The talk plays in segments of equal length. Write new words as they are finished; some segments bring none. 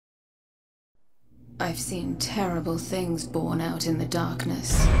I've seen terrible things born out in the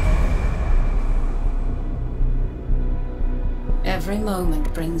darkness. Every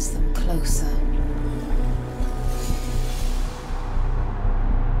moment brings them closer.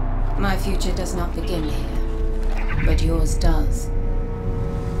 My future does not begin here, but yours does.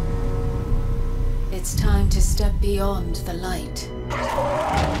 It's time to step beyond the light.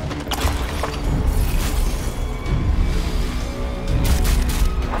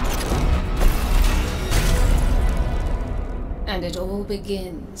 And it all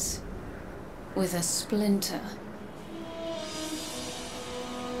begins with a splinter.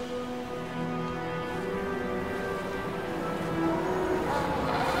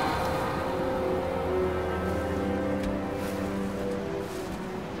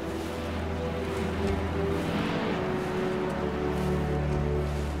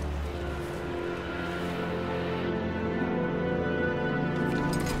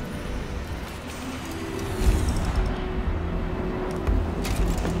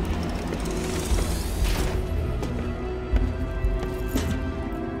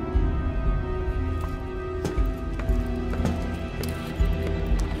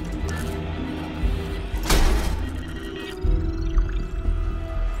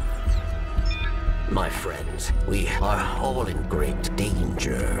 My friends, we are all in great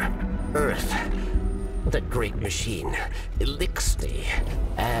danger. Earth, that great machine, Elixir,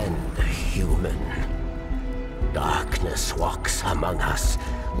 and the human. Darkness walks among us.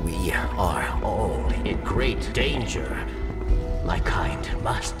 We are all in great danger. My kind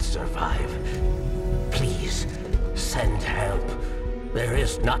must survive. Please, send help. There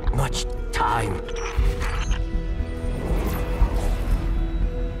is not much time.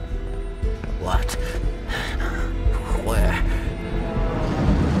 What? Where?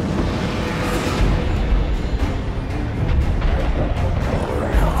 Oh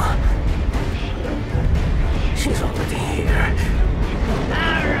no. She's already here.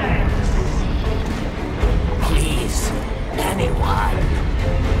 Please, anyone.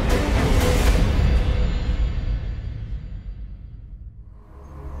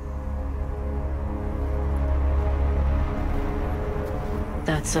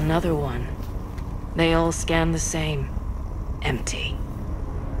 That's another one. They all scan the same. Empty.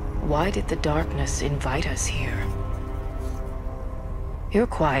 Why did the darkness invite us here? You're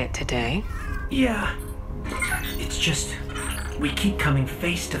quiet today. Yeah. It's just, we keep coming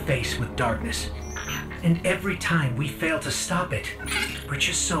face to face with darkness. And every time we fail to stop it, we're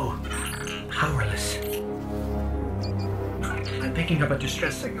just so powerless. I'm picking up a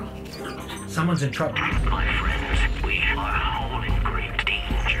distress signal. Someone's in trouble. My friends, we are all in great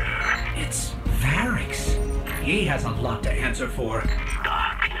danger. It's Varix. He has a lot to answer for.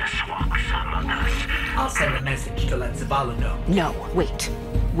 Darkness walks among us. I'll send a message to let Zavala know. No, wait.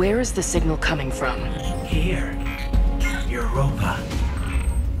 Where is the signal coming from? Here. Europa.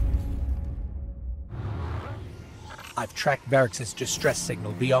 I've tracked Varix's distress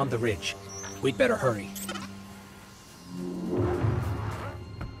signal beyond the ridge. We'd better hurry.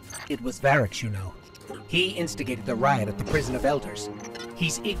 It was Varix, you know. He instigated the riot at the Prison of Elders.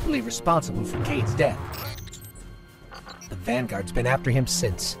 He's equally responsible for Cade's death. The Vanguard's been after him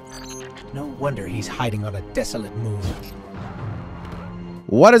since. No wonder he's hiding on a desolate moon.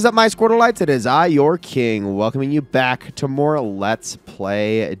 What is up, my Squirtleites? It is I, your king, welcoming you back to more Let's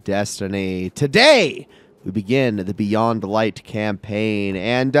Play Destiny. Today, we begin the Beyond Light campaign,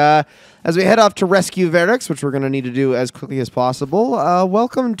 and as we head off to rescue Varix, which we're going to need to do as quickly as possible,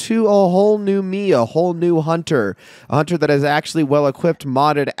 welcome to a whole new me, a whole new hunter. A hunter that is actually well-equipped,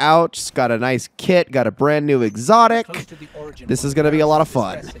 modded out, it's got a nice kit, got a brand new exotic. This is going to be a lot of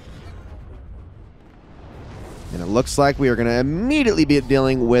fun. And it looks like we are going to immediately be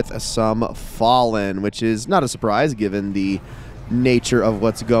dealing with some Fallen, which is not a surprise given the nature of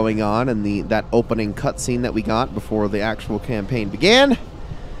what's going on and that opening cutscene that we got before the actual campaign began.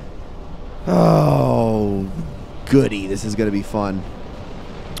 Oh, goody. This is going to be fun.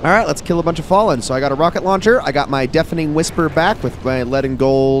 All right, let's kill a bunch of Fallen. So I got a rocket launcher. I got my Deafening Whisper back with my Lead and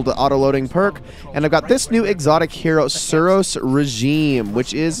Gold auto-loading perk. And I've got this new exotic hero, Suros Regime,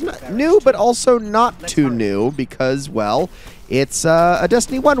 which is new, but also not too new because, well, it's a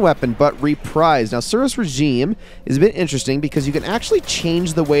Destiny 1 weapon, but reprised. Now, Suros Regime is a bit interesting because you can actually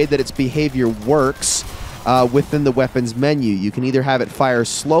change the way that its behavior works within the weapon's menu. You can either have it fire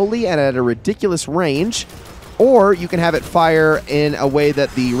slowly and at a ridiculous range, or you can have it fire in a way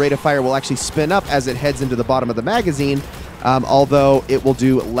that the rate of fire will actually spin up as it heads into the bottom of the magazine, although it will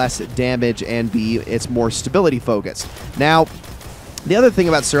do less damage and it's more stability focused. Now, the other thing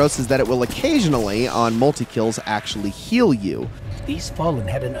about Suros is that it will occasionally, on multi-kills, actually heal you. These Fallen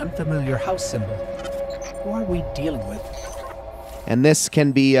had an unfamiliar house symbol. Who are we dealing with? And this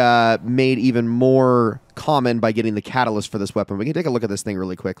can be made even more common by getting the catalyst for this weapon. We can take a look at this thing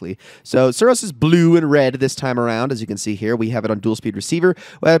really quickly. So Suros is blue and red this time around, as you can see here. We have it on dual speed receiver.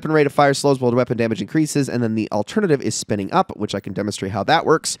 Weapon rate of fire slows while weapon damage increases, and then the alternative is spinning up, which I can demonstrate how that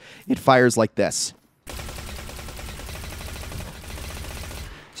works. It fires like this.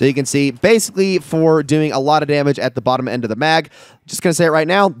 So you can see, basically, for doing a lot of damage at the bottom end of the mag. Just going to say it right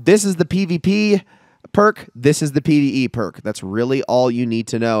now, this is the PvP perk, this is the PvE perk. That's really all you need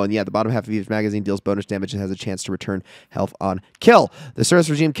to know. And yeah, the bottom half of each magazine deals bonus damage and has a chance to return health on kill. The Service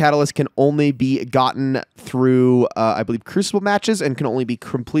Regime Catalyst can only be gotten through, I believe, Crucible matches and can only be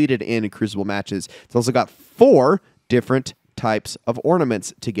completed in Crucible matches. It's also got 4 different types of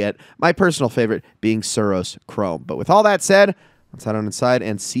ornaments to get. My personal favorite being Suros Chrome. But with all that said, let's head on inside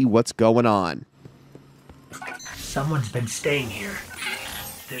and see what's going on. Someone's been staying here.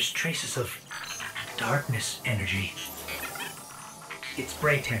 There's traces of darkness energy. It's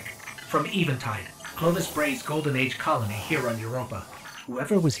Braytech from Eventide, Clovis Bray's Golden Age colony here on Europa.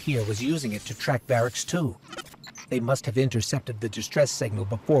 Whoever was here was using it to track Varix too. They must have intercepted the distress signal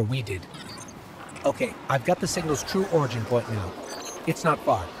before we did. Okay, I've got the signal's true origin point now. It's not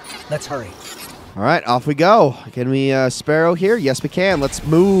far. Let's hurry. All right, off we go. Can we Sparrow here? Yes, we can. Let's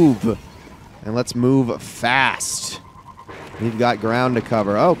move. And let's move fast. We've got ground to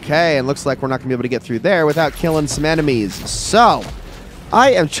cover. Okay, and looks like we're not going to be able to get through there without killing some enemies. So,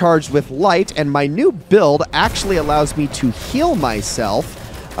 I am charged with light, and my new build actually allows me to heal myself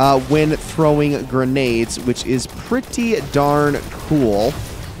when throwing grenades, which is pretty darn cool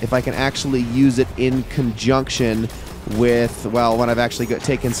if I can actually use it in conjunction with, well, when I've actually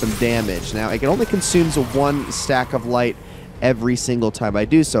taken some damage. Now, it only consumes 1 stack of light every single time I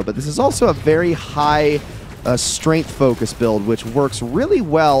do so, but this is also a very high strength focus build, which works really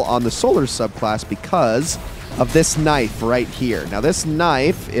well on the solar subclass because of this knife right here. Now this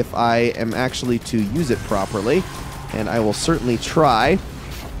knife, if I am actually to use it properly, and I will certainly try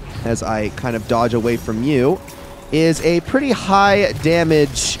as I kind of dodge away from you, is a pretty high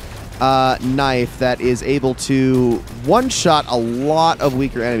damage knife that is able to one-shot a lot of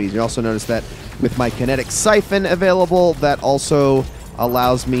weaker enemies. You also notice that with my kinetic siphon available, that also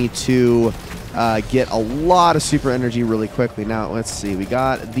allows me to get a lot of super energy really quickly. Now, let's see. We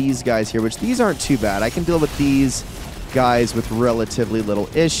got these guys here, which these aren't too bad. I can deal with these guys with relatively little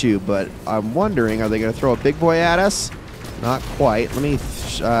issue, but I'm wondering, are they going to throw a big boy at us? Not quite. Let me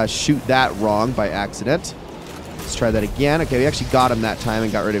shoot that wrong by accident. Let's try that again. Okay, we actually got him that time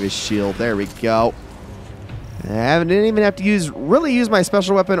and got rid of his shield. There we go. I didn't even have to really use my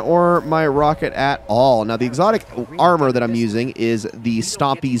special weapon or my rocket at all. Now, the exotic armor that I'm using is the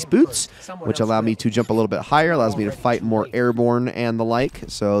Stompy's boots, which allow me to jump a little bit higher, allows me to fight more airborne and the like.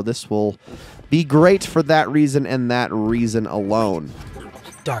 So this will be great for that reason and that reason alone.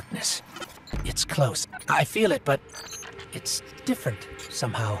 Darkness. It's close. I feel it, but it's different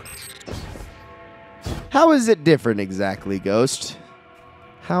somehow. How is it different exactly, Ghost?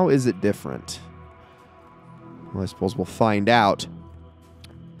 How is it different? Well, I suppose we'll find out.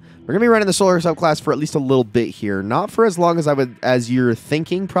 We're going to be running the solar subclass for at least a little bit here. Not for as long as you're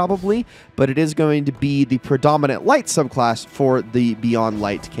thinking, probably, but it is going to be the predominant light subclass for the Beyond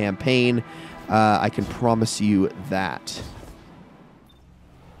Light campaign. I can promise you that.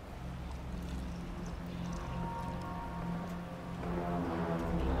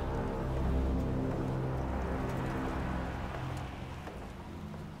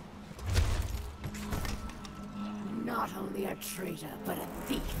 Not only a traitor, but a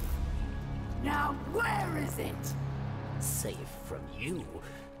thief. Now where is it? Safe from you,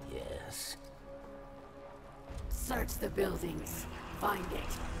 yes. Search the buildings. Find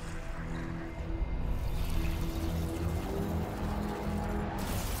it.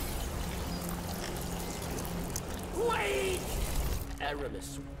 Wait!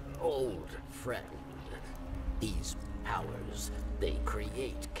 Aramis, old friend. These powers, they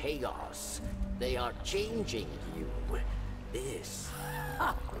create chaos. They are changing you. This.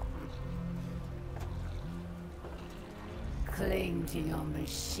 Cling to your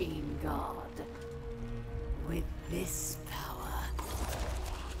machine god. With this power,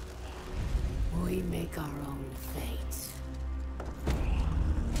 we make our own fate.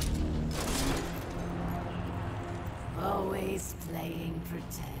 Always playing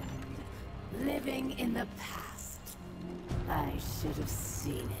pretend. Living in the past. I should have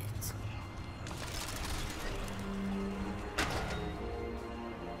seen it.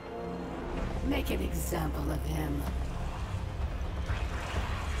 Make an example of him.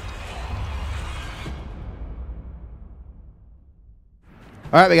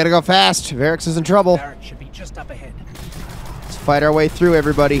 All right, we gotta go fast. Varix is in trouble. Varric should be just up ahead. Let's fight our way through,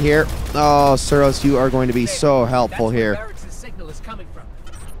 everybody here. Oh, Suros, you are going to be so helpful That's here. where Varric's signal is coming from.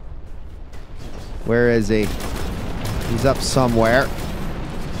 Where is he? He's up somewhere.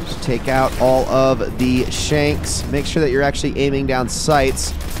 Just take out all of the shanks. Make sure that you're actually aiming down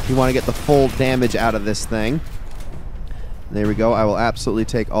sights if you want to get the full damage out of this thing. There we go. I will absolutely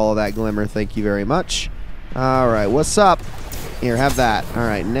take all of that glimmer. Thank you very much. All right, what's up? Here, have that. All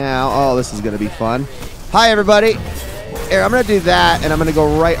right, now, oh, this is going to be fun. Hi, everybody. Here, I'm going to do that, and I'm going to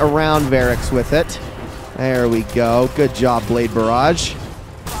go right around Varix with it. There we go. Good job, Blade Barrage.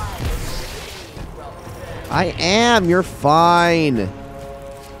 I am. You're fine.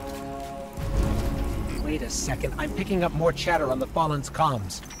 Wait a second. I'm picking up more chatter on the Fallen's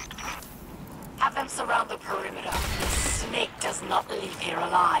comms. Have them surround the perimeter. The snake does not leave here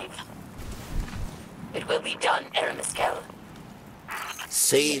alive. It will be done, Eramiskel.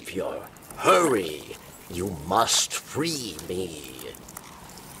 Savior, hurry! You must free me.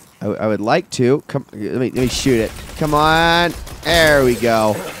 I would like to. Come, let me shoot it. Come on. There we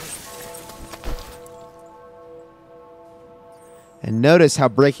go. And notice how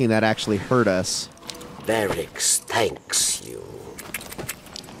breaking that actually hurt us. Varix thanks you.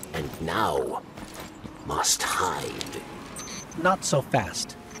 And now must hide. Not so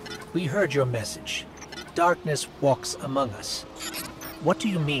fast. We heard your message. Darkness walks among us. What do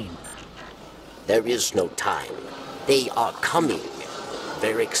you mean? There is no time. They are coming.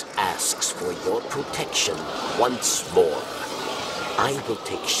 Varix asks for your protection once more. I will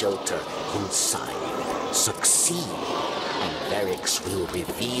take shelter inside. Succeed, and Varix will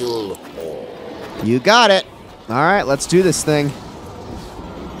reveal all. You got it. All right, let's do this thing.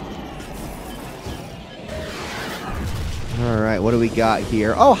 All right, what do we got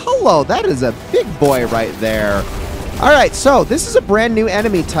here? Oh, hello. That is a big boy right there. All right, so this is a brand new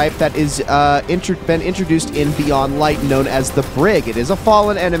enemy type that is been introduced in Beyond Light, known as the Brig. It is a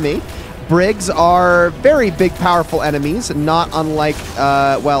fallen enemy. Brigs are very big, powerful enemies, not unlike,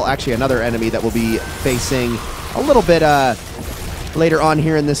 well, actually another enemy that we'll be facing a little bit later on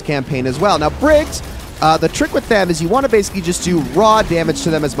here in this campaign as well. Now, Brigs, the trick with them is you want to basically just do raw damage to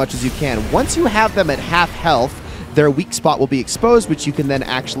them as much as you can. Once you have them at half health, their weak spot will be exposed, which you can then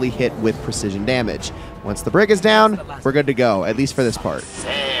actually hit with precision damage. Once the Brig is down, we're good to go, at least for this part.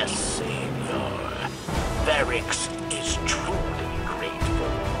 Fair Savior, Varix is truly grateful.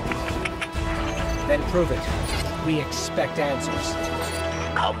 Then prove it. We expect answers.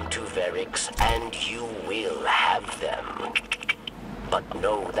 Come to Varix and you will have them. But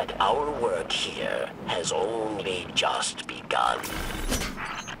know that our work here has only just begun.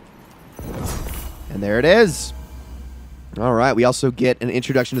 And there it is. All right, we also get an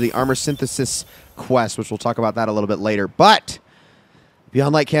introduction to the armor synthesis quest, which we'll talk about that a little bit later. But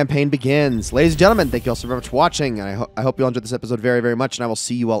Beyond Light campaign begins. Ladies and gentlemen, thank you all so very much for watching. I hope you all enjoyed this episode very, very much, and I will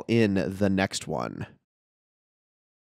see you all in the next one.